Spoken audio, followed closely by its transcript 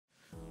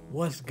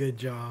What's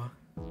good, y'all?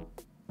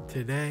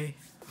 Today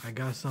I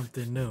got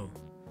something new.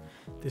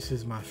 This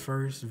is my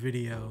first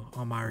video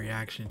on my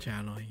reaction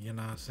channel, you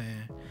know what I'm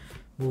saying?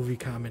 Movie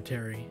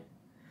commentary.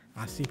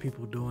 I see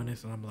people doing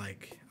this and I'm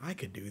like, I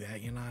could do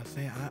that, you know what I'm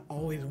saying?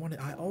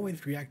 I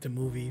always react to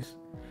movies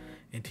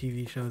and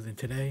TV shows, and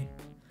today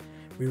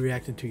we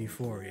reacting to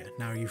Euphoria.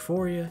 Now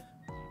Euphoria,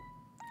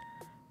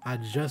 I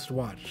just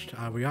watched.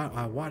 I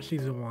watched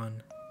season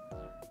 1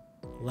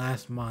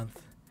 last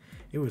month.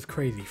 It was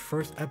crazy.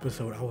 First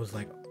episode, I was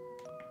like,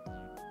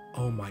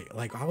 oh my,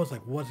 like, I was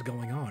like, what's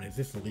going on? Is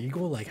this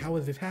legal? Like, how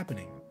is this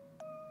happening?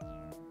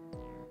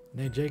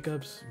 Nate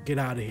Jacobs, get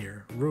out of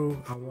here.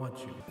 Rue, I want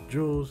you.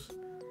 Jules,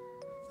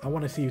 I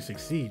want to see you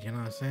succeed, you know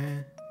what I'm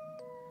saying?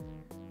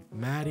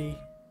 Maddie,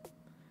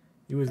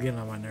 you was getting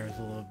on my nerves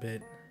a little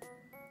bit.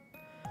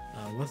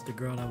 What's the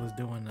girl that was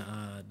doing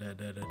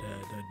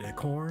the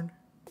corn?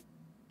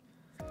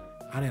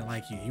 I didn't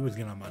like you. You was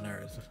getting on my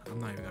nerves. I'm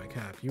not even gonna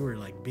cap. You were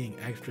like being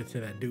extra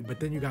to that dude, but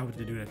then you got with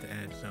the dude at the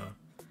end, so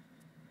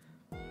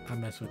I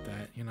mess with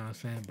that, you know what I'm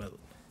saying? But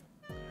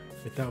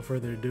without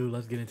further ado,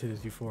 let's get into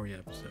this Euphoria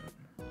episode.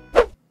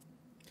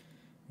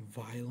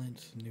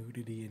 Violence,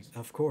 nudity, and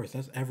of course,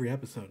 that's every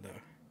episode though.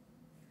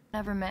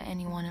 Never met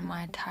anyone in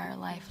my entire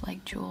life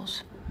like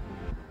Jules.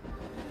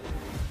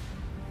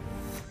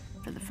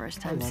 For the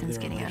first time since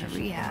getting out of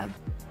rehab.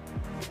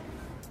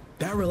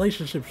 That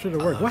relationship should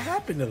have worked. What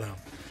happened to them?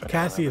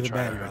 Cassie is a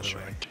baddie, by the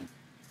way.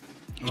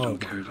 You don't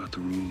care about the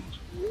rules.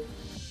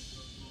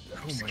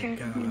 Oh my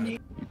god. You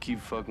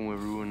keep fucking with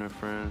Rue and her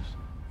friends.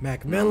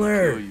 Mac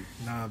Miller!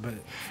 Nah, but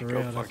for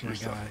real, that's my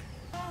guy.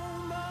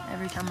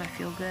 Every time I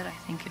feel good, I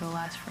think it'll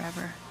last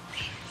forever.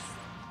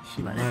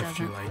 She But left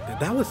you like that.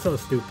 That was so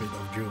stupid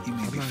of Jules. I'm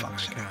not gonna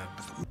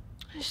cap.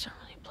 I just don't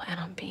really plan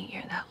on being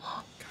here that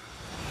long.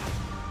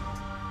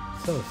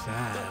 So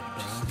sad,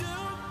 bro.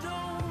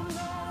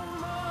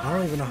 I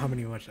don't even know how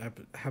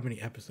many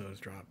episodes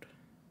dropped.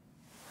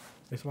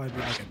 This might be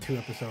like a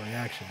 2-episode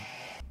reaction.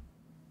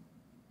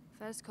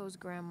 Fezco's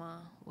grandma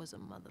was a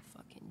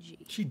motherfucking G.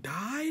 She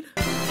died?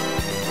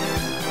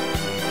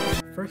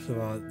 First of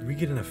all, we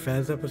get in a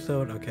Fez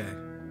episode? Okay.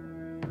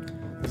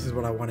 This is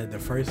what I wanted the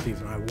first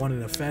season. I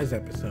wanted a Fez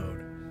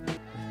episode.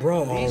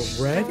 Bro,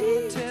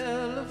 already?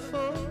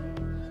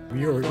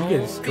 We're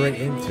getting straight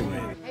into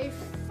it. Hey,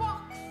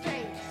 fuck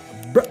face.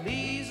 Bro.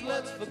 Please,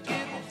 let's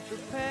forget the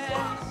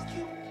past.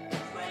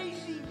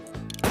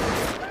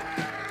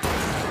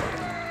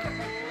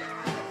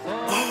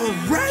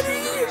 Already?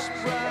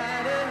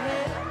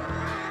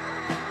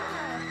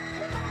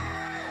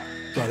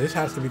 Bro, this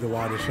has to be the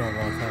wildest show of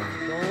all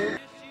time.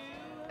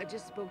 I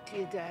just spoke to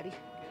your daddy.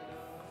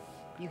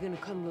 You're gonna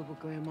come live with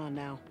Grandma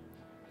now.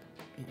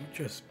 You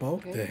just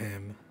spoke to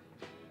him.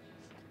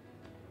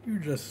 You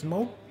just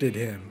smoked at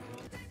him.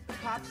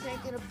 Pops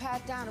ain't gonna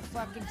pat down a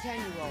fucking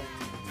 10-year-old.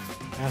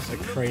 That's the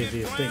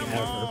craziest thing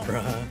ever,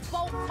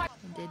 bruh.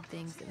 And did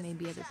things that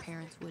maybe other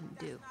parents wouldn't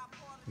do.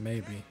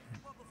 Maybe.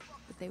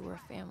 But they were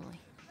a family.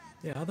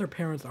 Yeah, other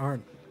parents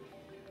aren't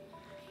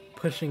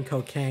pushing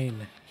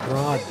cocaine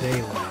broad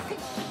daylight.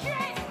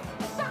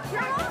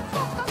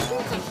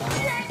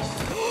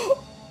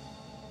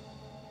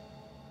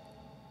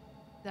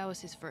 That was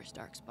his first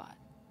dark spot.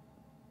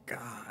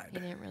 God. He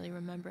didn't really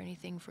remember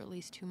anything for at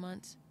least 2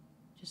 months.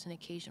 Just an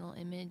occasional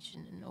image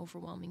and an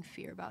overwhelming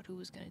fear about who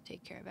was going to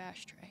take care of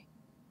Ashtray.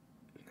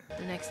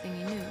 The next thing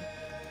he knew,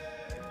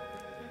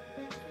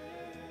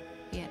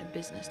 he had a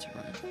business to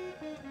run.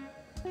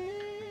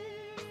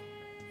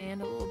 And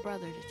a little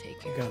brother to take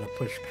care You gotta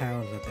push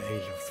pounds at the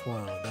age of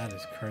 12. That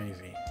is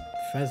crazy.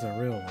 Fez a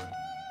real one.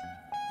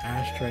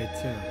 Ashtray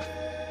too.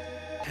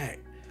 Hey.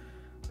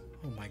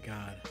 Oh my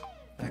god.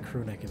 That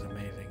crew neck is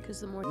amazing.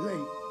 Because the more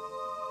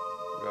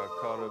Got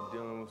caught up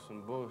dealing with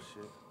some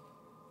bullshit.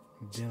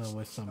 Dealing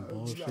with some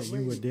bullshit.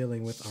 You were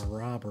dealing with a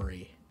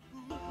robbery.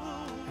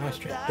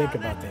 Ashtray, think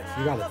about this.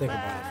 You gotta think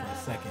about it for a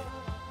second.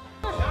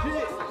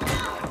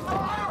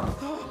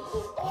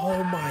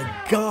 Oh my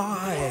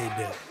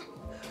god!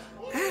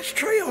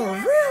 Ashtray, a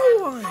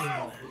real one!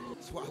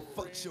 That's why I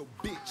fucked your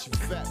bitch, you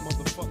fat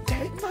motherfucker.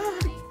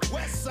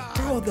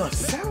 Bro, the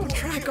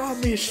soundtrack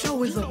on this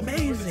show is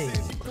amazing.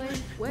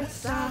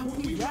 West side,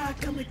 when we ride,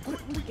 come and quit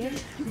we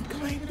get. We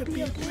claim to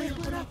be a player,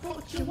 but I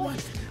fought you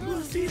once.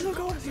 We'll see, look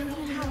on you,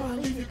 how I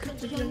leave it, cut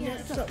the young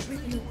ass up,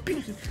 leave you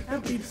pieces, I'll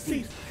be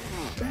deceased.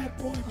 Bad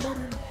boy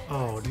murder.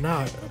 Oh,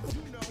 no.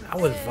 I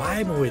was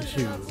vibing with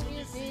you.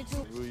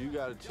 Rue, you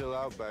gotta chill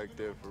out back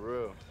there for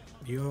real.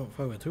 You don't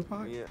fuck with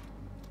Tupac? Yeah.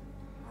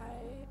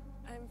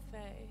 I'm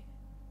Faye.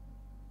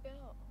 Yo,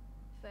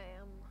 Faye,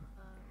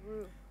 I'm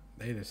Rue.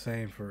 They the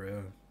same for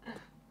real.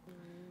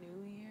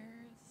 New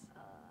Year's.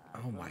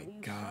 Oh my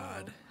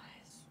god.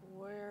 I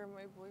swear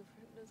my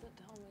boyfriend doesn't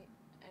tell me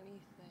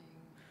anything.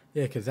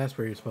 Yeah, because that's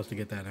where you're supposed to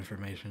get that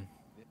information.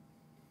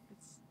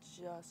 It's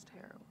just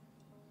heroin.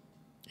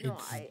 No,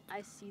 It's,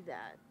 I see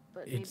that,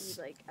 but maybe it's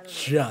like I don't know.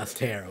 just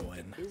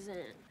heroin.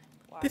 Isn't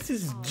This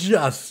is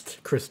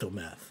just crystal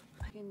meth.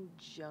 Fucking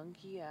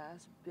junky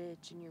ass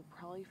bitch, and you're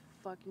probably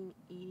fucking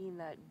eating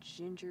that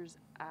ginger's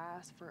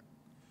ass for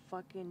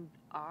fucking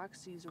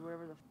oxys or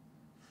whatever the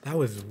That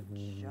was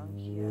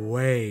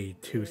way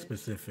too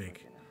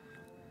specific.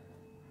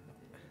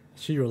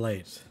 She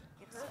relates.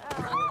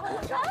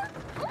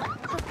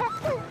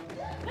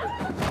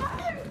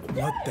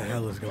 What the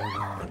hell is going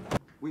on?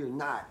 We are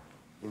not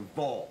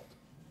involved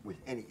with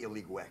any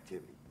illegal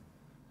activity.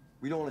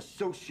 We don't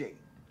associate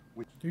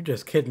with... You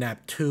just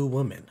kidnapped 2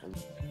 women.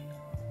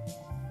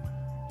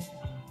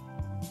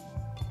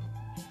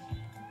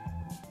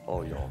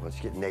 Oh, y'all, let's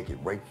get naked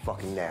right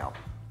fucking now.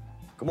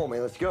 Come on,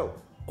 man, let's go.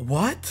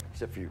 What?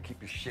 Except for you,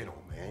 keep your shit on,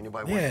 man. Ain't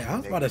nobody wants Yeah, I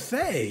was about to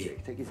say.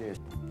 Take his ass.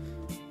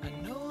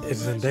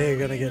 Is Zendaya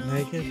gonna get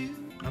naked?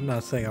 I'm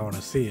not saying I want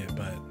to see it,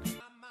 but...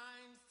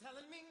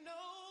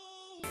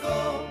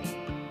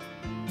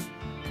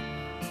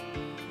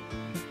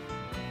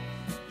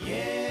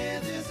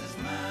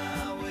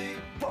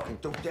 Fucking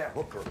throw that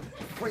hooker.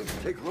 Please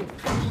take her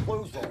fucking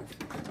clothes off.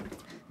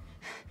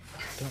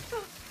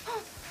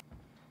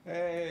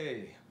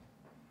 Hey,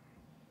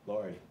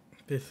 Laurie.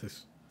 This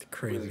is the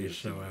craziest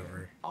show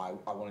ever. I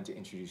wanted to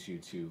introduce you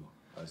to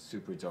a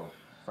super dope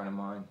friend of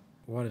mine.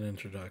 What an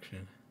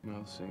introduction.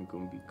 Mouse ain't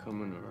gonna be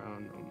coming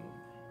around no more.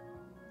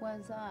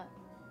 Why's that?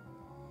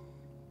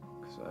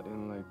 Cause I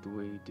didn't like the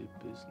way he did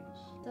business.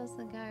 That's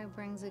the guy who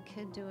brings a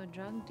kid to a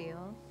drug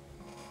deal.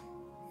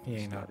 He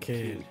ain't no Not a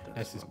kid.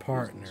 That's his my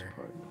partner. business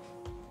partner.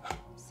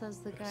 Says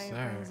the guy sir.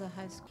 who brings a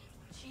high school.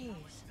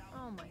 Jeez.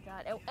 Oh my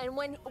god. And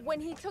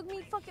when he took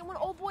me when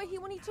old boy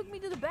when he took me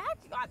to the back,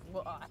 I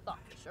thought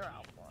for sure I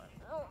was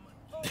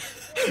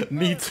going.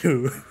 Me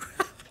too.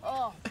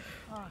 Oh,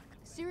 fuck.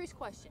 Serious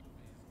question.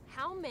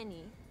 How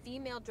many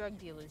female drug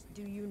dealers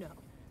do you know?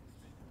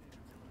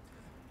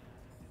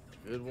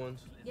 Good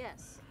ones?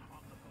 Yes.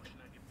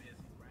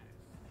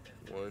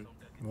 1.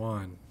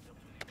 1.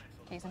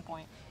 Case in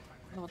point.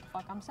 Know what the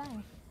fuck I'm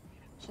saying?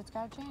 Shit's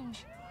gotta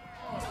change.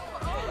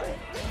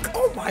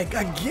 Oh my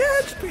god,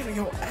 get beating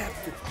your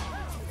ass.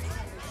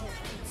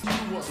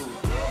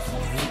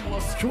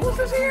 Jules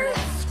is here?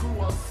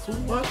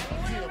 What?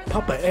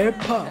 Papa and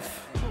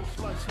Puff.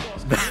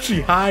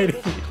 She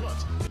hiding.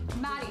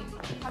 Maddie,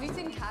 have you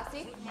seen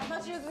Cassie? I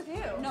thought she was with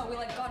you. No, we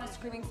got in a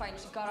screaming fight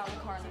and she got out of the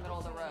car in the middle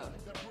of the road.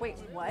 Wait,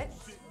 what?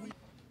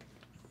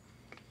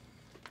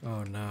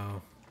 Oh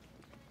no.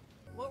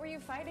 What were you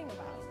fighting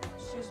about?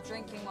 She was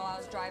drinking while I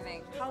was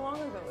driving. How long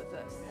ago was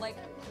this? Like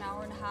an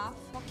hour and a half.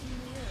 Fucking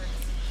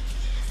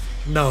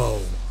weird.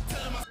 No.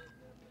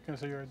 Can I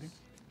say your ID?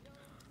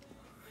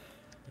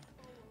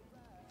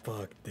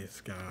 Fuck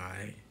this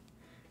guy.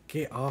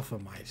 Get off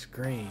of my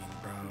screen,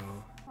 bro.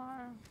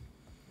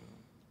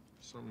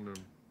 Something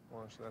to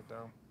wash that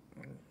down.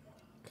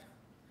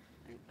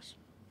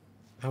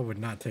 I would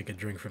not take a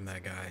drink from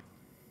that guy.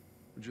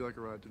 Would you like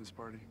a ride to this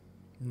party?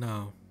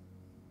 No.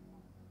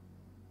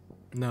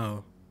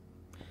 No.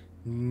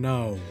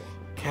 No.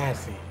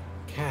 Cassie.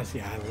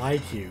 Cassie, I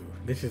like you.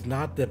 This is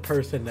not the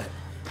person that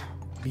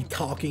be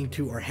talking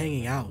to or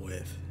hanging out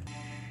with.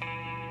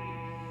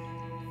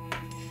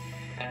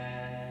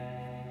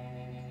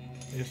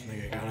 This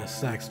nigga got a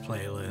sex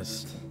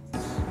playlist.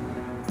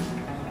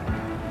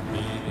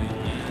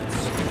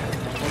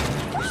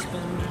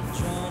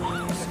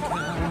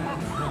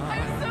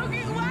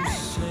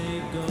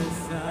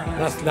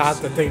 That's not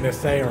the thing to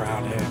say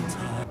around him.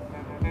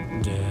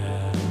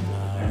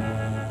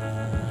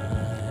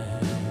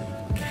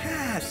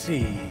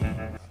 Cassie.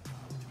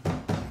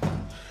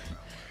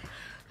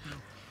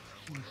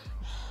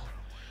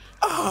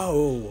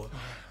 Oh.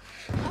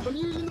 I'm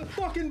using the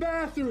fucking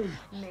bathroom.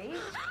 Me?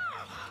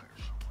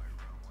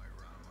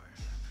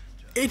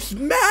 It's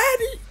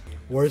Maddie.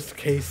 Worst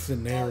case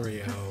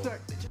scenario.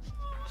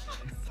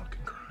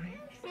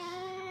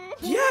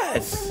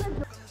 Yes.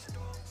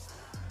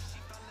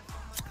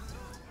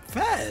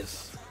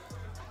 Fez.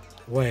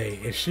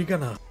 Wait, is she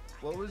gonna?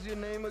 What was your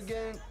name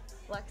again?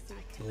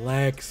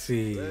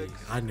 Lexi.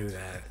 I knew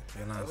that.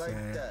 You know I what I'm like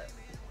saying? that.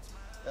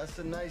 That's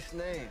a nice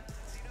name.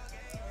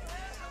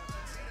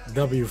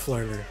 W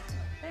flirter.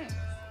 Thanks.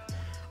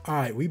 All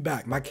right, we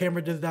back. My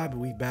camera just died, but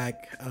we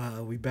back.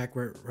 We back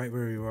right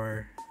where we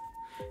were.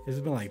 It's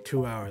been like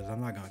 2 hours.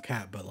 I'm not gonna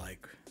cap, but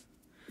like,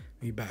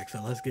 we back.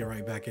 So let's get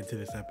right back into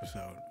this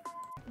episode.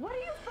 What are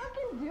you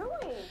fucking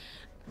doing?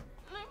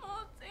 I'm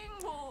all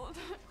tangled.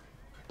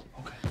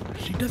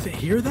 She doesn't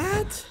hear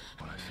that?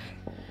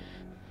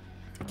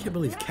 I can't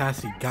believe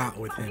Cassie got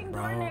with him,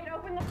 bro.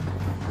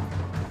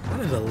 That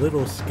is a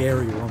little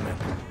scary woman.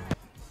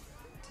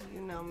 Do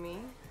you know me?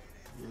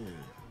 Yeah.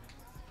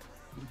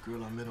 The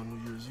girl I met on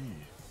New Year's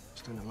Eve.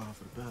 Standing in line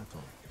for the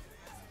bathroom.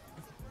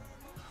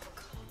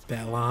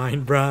 That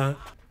line, bruh.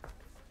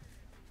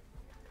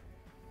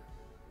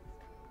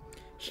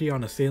 She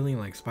on the ceiling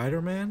like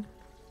Spider-Man?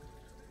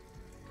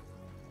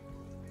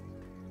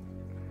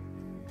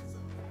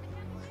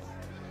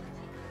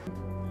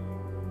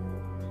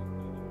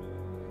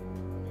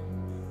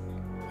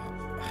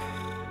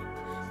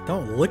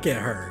 Don't look at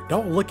her.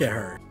 Don't look at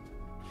her.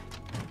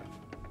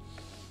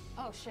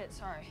 Oh shit,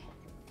 sorry.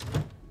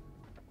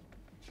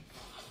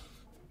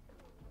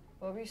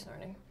 What were you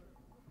snorting?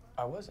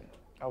 I wasn't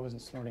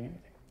snorting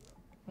anything.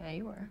 Yeah,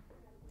 you were.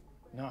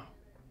 No.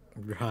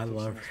 I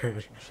love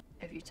her.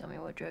 If you tell me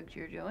what drugs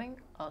you're doing,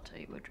 I'll tell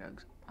you what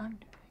drugs I'm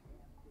doing.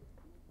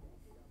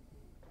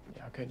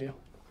 Yeah, okay, deal.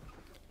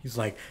 He's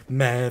like,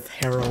 meth,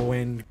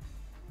 heroin.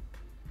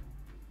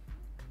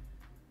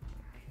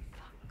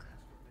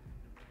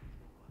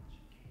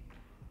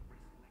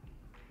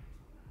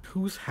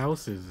 Whose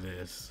house is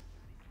this?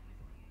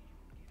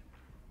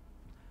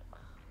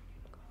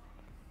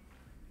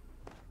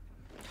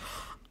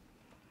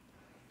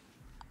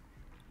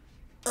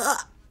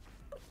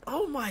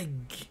 Oh my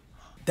g-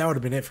 That would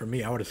have been it for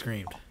me. I would have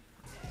screamed.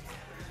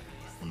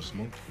 Wanna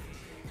smoke?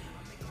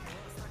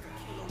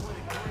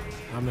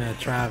 I'm at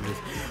Travis.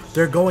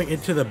 They're going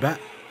into the back.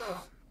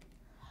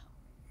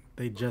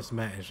 They just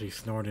met and she's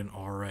snorting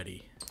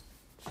already.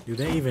 Do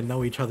they even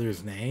know each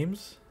other's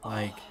names?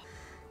 Like,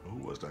 Who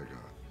was that guy?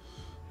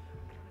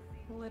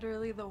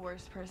 Literally the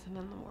worst person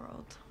in the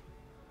world.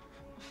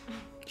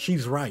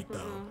 she's right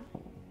though.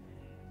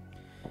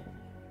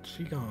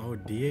 She gonna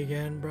OD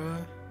again,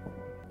 bruh?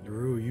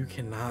 Drew, you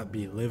cannot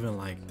be living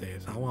like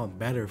this. I want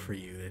better for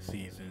you this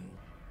season.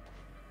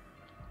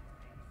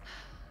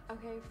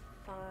 Okay,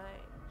 fine.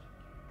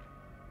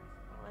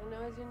 All I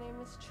know is your name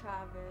is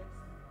Travis.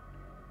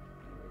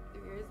 You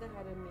were 3 years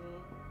ahead of me.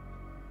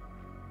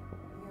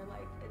 You're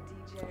like a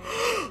DJ,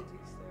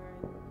 producer,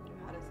 and you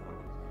had us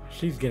all.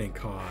 She's getting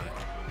caught.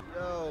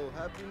 Yo,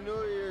 Happy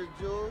New Year,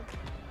 Jewel.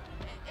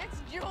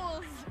 It's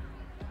Jules.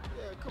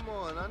 Yeah, come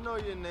on. I know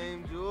your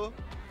name, Jewel.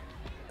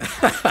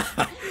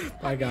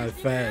 I got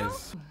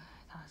Fez.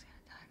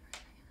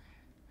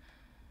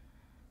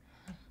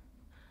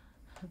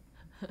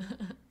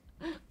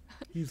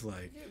 He's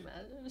like,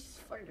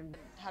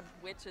 Had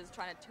witches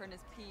trying to turn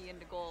his pee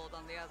into gold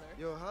on the other.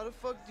 Yo, how the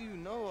fuck do you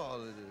know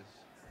all of this?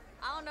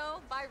 I don't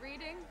know, by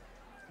reading.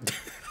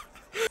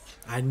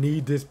 I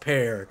need this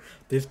pair.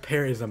 This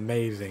pair is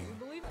amazing.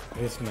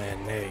 This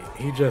man, Nate,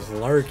 he just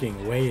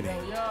lurking, waiting.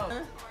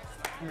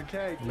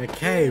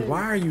 McKay,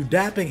 why are you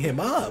dapping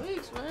him up?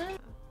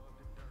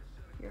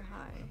 You're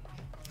high.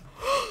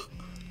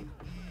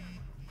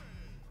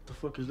 What the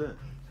fuck is that?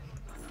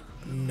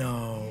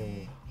 No.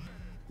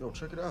 Yo,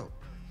 check it out.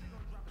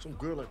 Some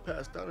girl like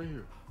passed out in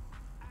here.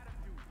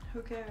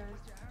 Who cares?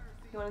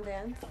 You wanna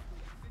dance?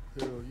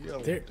 Hell yeah, I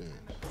wanna There- dance.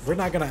 We're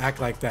not gonna act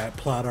like that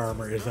plot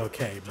armor is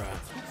okay, bruh.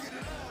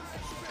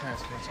 Can I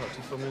talk to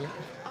you for a minute?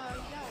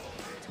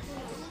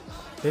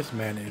 This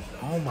man is,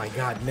 oh my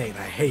god, Nate,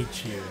 I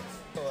hate you.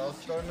 Oh, I was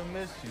starting to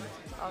miss you.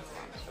 That's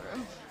not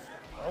true.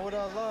 Why would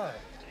I lie?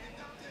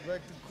 You're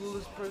like the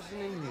coolest person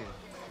in here.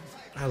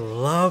 I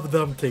love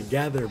them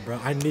together, bro.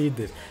 I need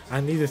this.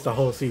 I need this the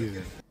whole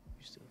season.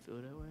 You still feel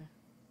that way?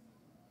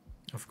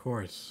 Of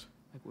course.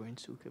 Like we're in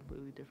two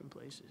completely different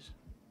places.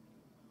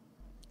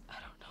 I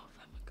don't know if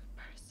I'm a good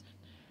person.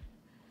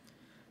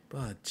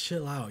 But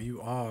chill out,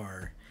 you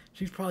are.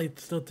 She's probably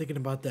still thinking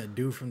about that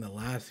dude from the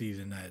last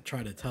season that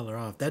tried to tell her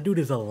off. That dude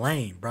is a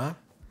lame, bruh.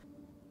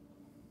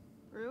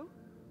 Rue?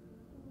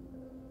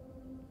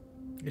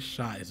 This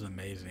shot is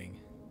amazing.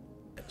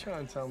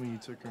 Trying to tell me you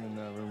took her in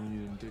that room and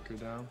you didn't dick her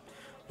down?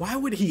 Why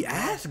would he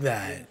ask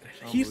that?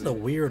 He's the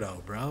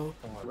weirdo, bro.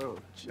 Bro,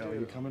 yo,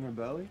 you come in her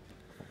belly?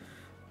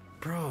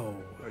 Bro.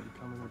 Bro, you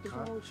come in her What's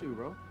wrong cock? with you,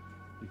 bro?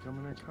 You come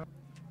in her cock?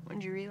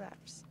 When'd you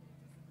relapse?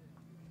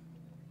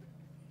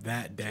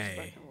 That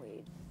day. Fucking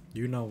weed.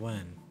 You know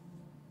when.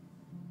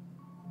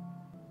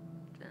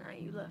 The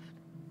night you left.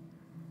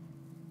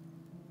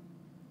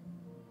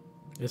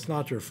 It's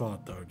not your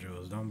fault though,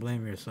 Jules. Don't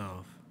blame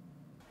yourself.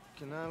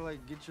 Can I,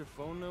 like, get your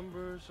phone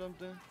number or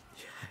something?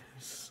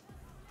 Yes.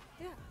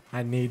 Yeah.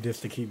 I need this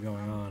to keep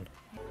going on.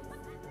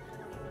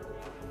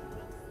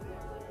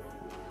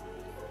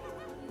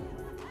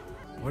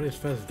 What is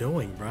Fez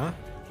doing, bruh?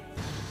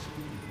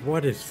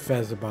 What is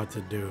Fez about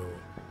to do?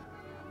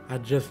 I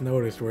just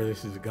noticed where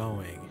this is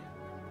going.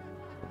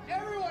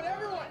 Everyone!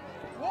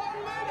 1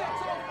 minute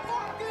till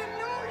fucking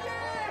New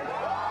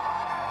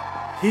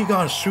Year! He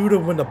gonna shoot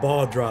him when the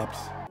ball drops.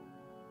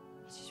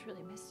 He just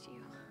really missed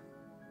you.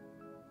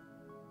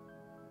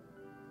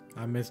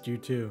 I missed you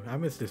too. I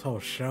missed this whole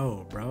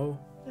show, bro.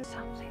 There's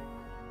something.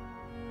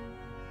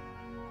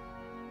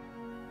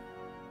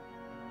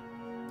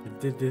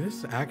 Did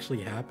this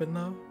actually happen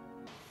though?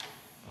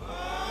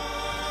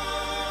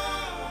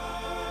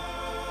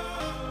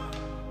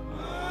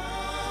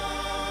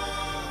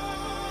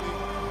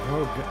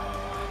 Oh god.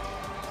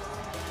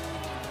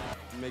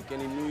 Make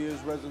any New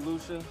Year's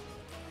resolution?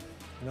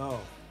 No.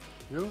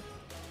 You?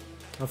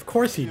 Of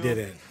course he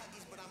didn't.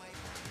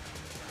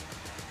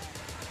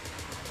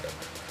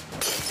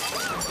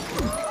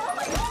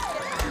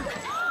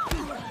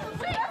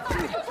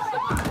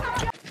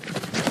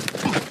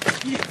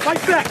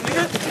 Fight back,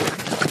 nigga!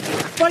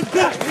 Fight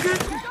back, nigga!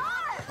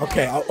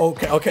 Okay,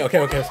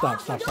 okay,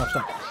 stop.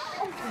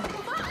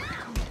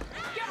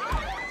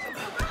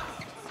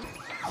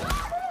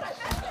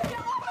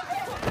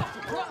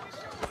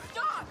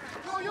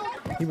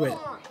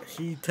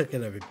 He took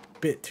it a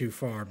bit too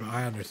far, but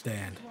I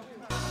understand.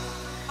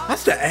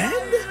 That's the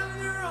end?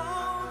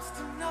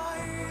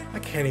 I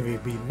can't even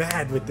be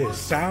mad with this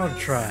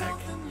soundtrack.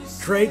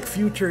 Drake,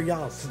 Future,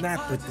 y'all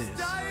snap with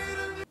this.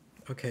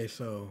 Okay,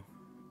 so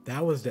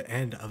that was the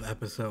end of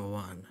episode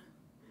 1,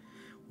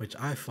 which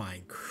I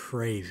find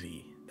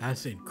crazy.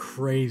 That's a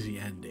crazy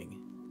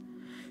ending.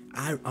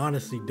 I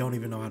honestly don't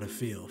even know how to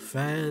feel.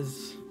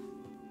 Fez,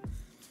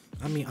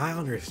 I mean, I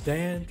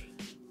understand,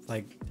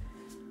 like,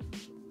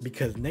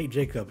 because Nate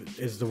Jacob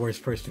is the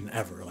worst person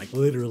ever, like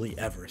literally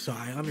ever. So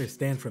I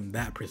understand from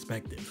that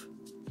perspective.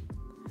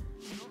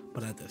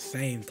 But at the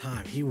same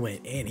time, he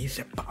went in, he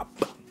said, bah,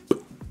 bah, bah,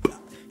 bah.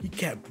 He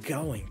kept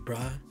going,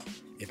 bruh.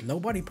 If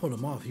nobody pulled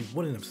him off, he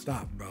wouldn't have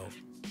stopped, bro.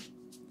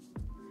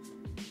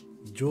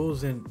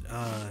 Jules and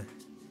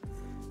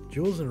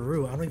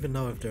Rue, I don't even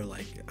know if they're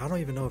like, I don't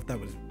even know if that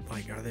was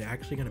like, are they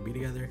actually gonna be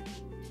together?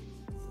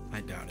 I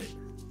doubt it.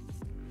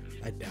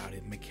 I doubt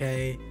it.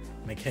 McKay,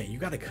 you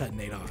gotta cut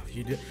Nate off.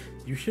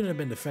 You shouldn't have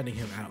been defending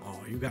him at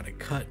all. You gotta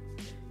cut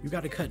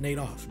Nate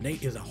off.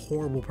 Nate is a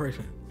horrible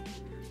person.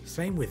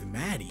 Same with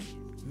Maddie.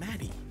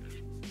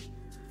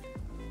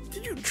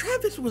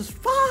 Travis was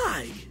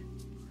fine.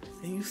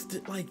 And you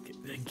still, like,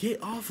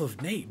 get off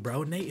of Nate,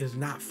 bro. Nate is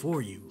not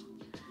for you.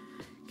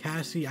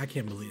 Cassie, I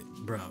can't believe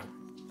it, bro.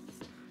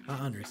 I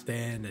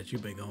understand that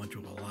you've been going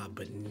through a lot,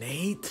 but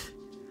Nate,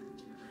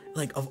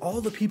 like, of all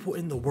the people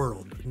in the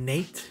world,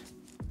 Nate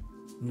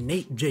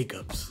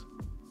Jacobs,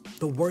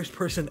 the worst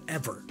person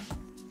ever.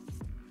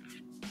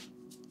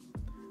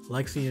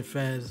 Lexi and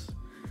Fez,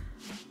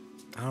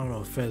 I don't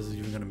know if Fez is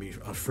even gonna be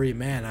a free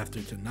man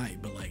after tonight,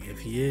 but like, if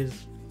he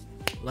is,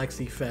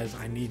 Lexi, Fez,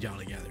 I need y'all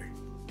together.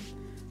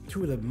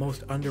 Two of the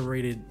most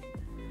underrated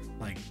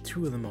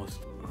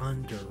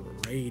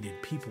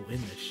people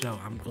in the show.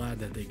 I'm glad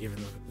that they're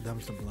giving them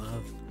some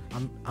love.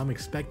 I'm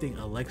expecting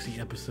a Lexi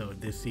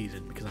episode this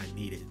season because I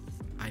need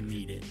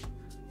it.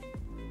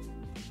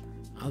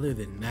 Other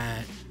than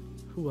that,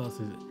 who else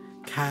is it?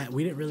 Kat,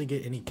 we didn't really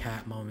get any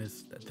Kat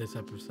moments this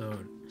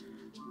episode.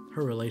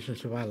 Her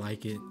relationship, I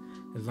like it,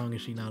 as long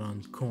as she's not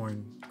on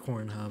Corn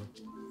Hub.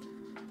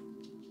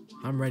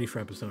 I'm ready for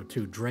episode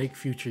 2. Drake,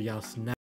 Future, y'all snap.